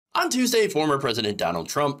On Tuesday, former President Donald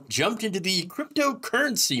Trump jumped into the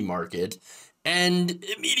cryptocurrency market, and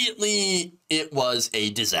immediately it was a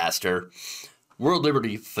disaster. World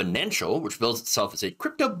Liberty Financial, which bills itself as a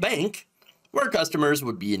crypto bank, where customers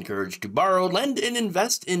would be encouraged to borrow, lend, and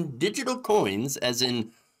invest in digital coins, as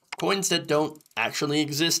in coins that don't actually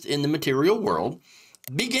exist in the material world,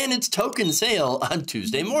 began its token sale on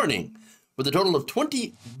Tuesday morning, with a total of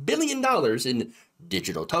 $20 billion in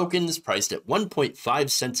digital tokens priced at 1.5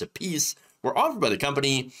 cents apiece were offered by the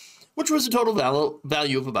company, which was a total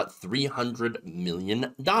value of about $300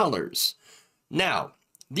 million. Now,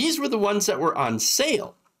 these were the ones that were on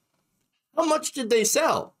sale. How much did they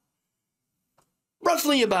sell?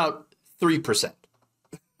 Roughly about 3%.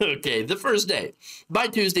 Okay, the first day. By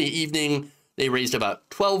Tuesday evening, they raised about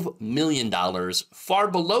 $12 million, far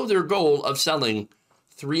below their goal of selling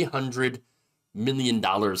 $300 million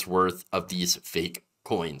worth of these fake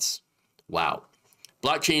coins. Wow.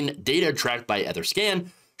 Blockchain data tracked by Etherscan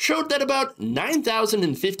showed that about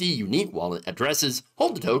 9,050 unique wallet addresses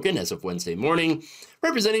hold the token as of Wednesday morning,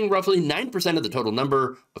 representing roughly 9% of the total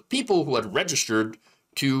number of people who had registered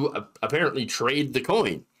to apparently trade the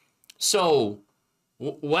coin. So,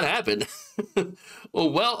 what happened?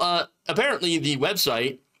 Apparently the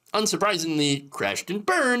website, unsurprisingly, crashed and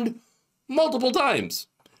burned multiple times.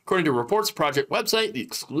 According to Reports Project website, the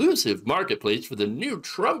exclusive marketplace for the new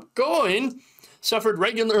Trump coin suffered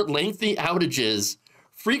regular lengthy outages,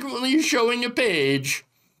 frequently showing a page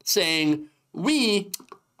saying, "We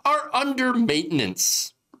are under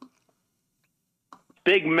maintenance."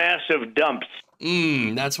 Big, massive dumps.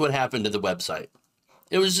 That's what happened to the website.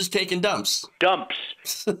 It was just taking dumps.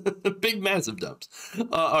 Dumps. Big, massive dumps.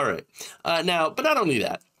 All right. Now, but not only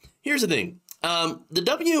that. Here's the thing. The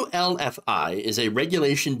WLFI is a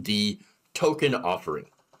Regulation D token offering.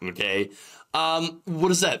 Okay. What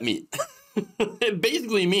does that mean? It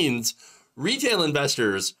basically means retail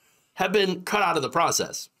investors have been cut out of the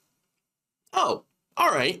process. Oh, all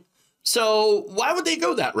right. So why would they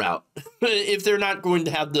go that route if they're not going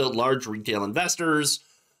to have the large retail investors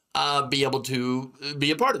be able to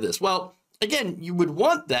be a part of this? Well, again, you would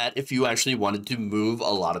want that if you actually wanted to move a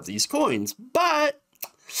lot of these coins. But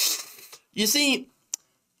you see,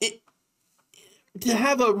 to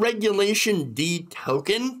have a Regulation D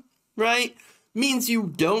token, right, means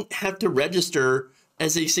you don't have to register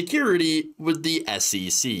as a security with the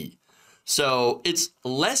SEC. So it's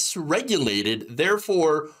less regulated,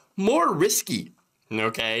 therefore more risky,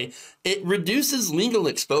 okay? It reduces legal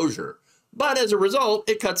exposure, but as a result,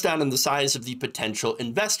 it cuts down on the size of the potential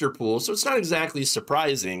investor pool. So it's not exactly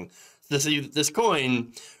surprising to see that this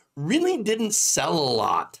coin really didn't sell a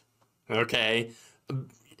lot, okay?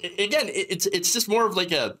 Again, it's just more of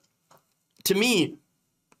like a, to me,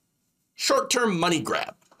 short-term money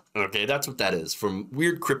grab. Okay, that's what that is from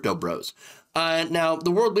weird crypto bros. Now,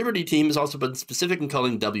 the World Liberty team has also been specific in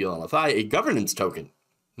calling WLFI a governance token.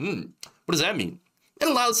 What does that mean? It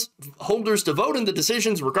allows holders to vote in the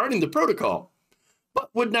decisions regarding the protocol, but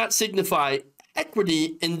would not signify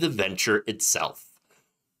equity in the venture itself.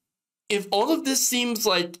 If all of this seems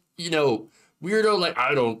like, weirdo, like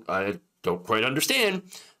I don't quite understand,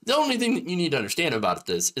 the only thing that you need to understand about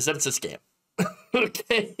this is that it's a scam.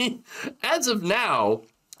 Okay? As of now,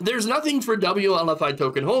 there's nothing for WLFI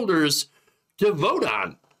token holders to vote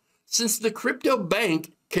on, since the crypto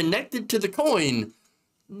bank connected to the coin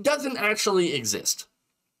doesn't actually exist.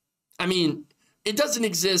 I mean, it doesn't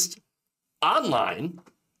exist online,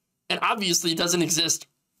 and obviously it doesn't exist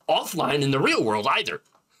offline in the real world either.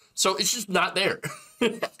 So it's just not there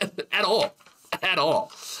at all. At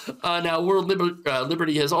all. Now, World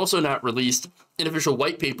Liberty has also not released an official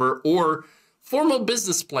white paper or formal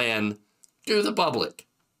business plan to the public.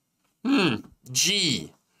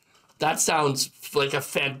 Gee, that sounds like a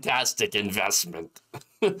fantastic investment.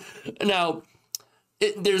 Now,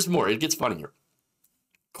 there's more. It gets funnier.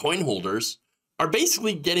 Coin holders are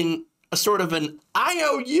basically getting a sort of an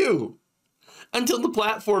IOU until the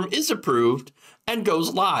platform is approved and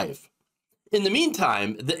goes live. In the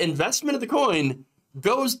meantime, the investment of the coin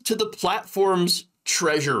goes to the platform's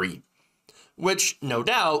treasury, which no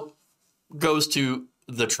doubt goes to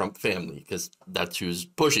the Trump family, because that's who's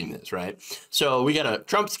pushing this, right? So we got a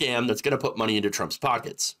Trump scam that's going to put money into Trump's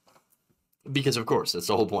pockets, because of course, that's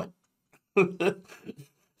the whole point.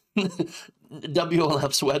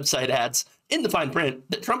 WLF's website adds in the fine print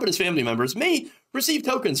that Trump and his family members may receive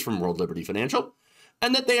tokens from World Liberty Financial,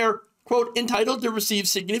 and that they are, quote, entitled to receive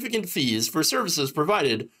significant fees for services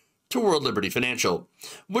provided to World Liberty Financial,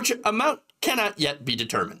 which amount cannot yet be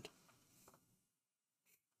determined.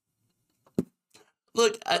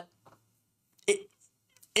 Look,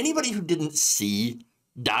 anybody who didn't see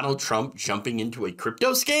Donald Trump jumping into a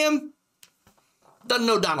crypto scam? Doesn't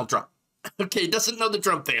know Donald Trump. Okay, doesn't know the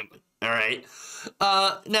Trump family. All right.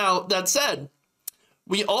 Now, that said,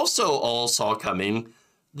 we also all saw coming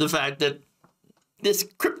the fact that this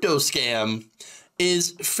crypto scam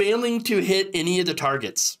is failing to hit any of the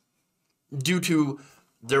targets due to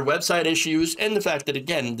their website issues and the fact that,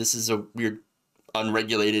 again, this is a weird,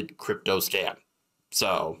 unregulated crypto scam.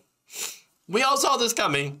 So we all saw this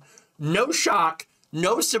coming. No shock,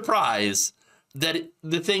 no surprise that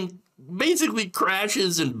the thing basically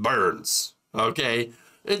crashes and burns. Okay,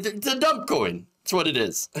 it's a dump coin. That's what it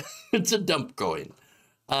is. It's a dump coin.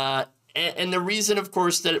 And the reason, of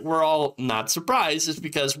course, that we're all not surprised is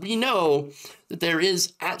because we know that there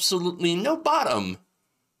is absolutely no bottom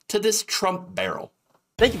to this Trump barrel.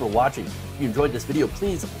 Thank you for watching. If you enjoyed this video,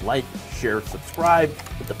 please like, share, subscribe,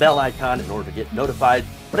 hit the bell icon in order to get notified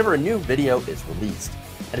whenever a new video is released.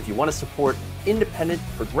 And if you want to support independent,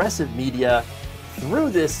 progressive media through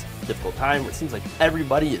this difficult time where it seems like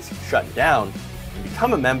everybody is shutting down, you can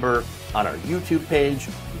become a member on our YouTube page,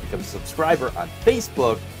 you can become a subscriber on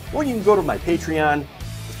Facebook, or you can go to my Patreon.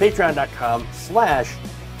 It's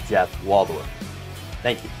patreon.com/Jeff Waldorf.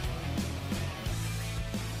 Thank you.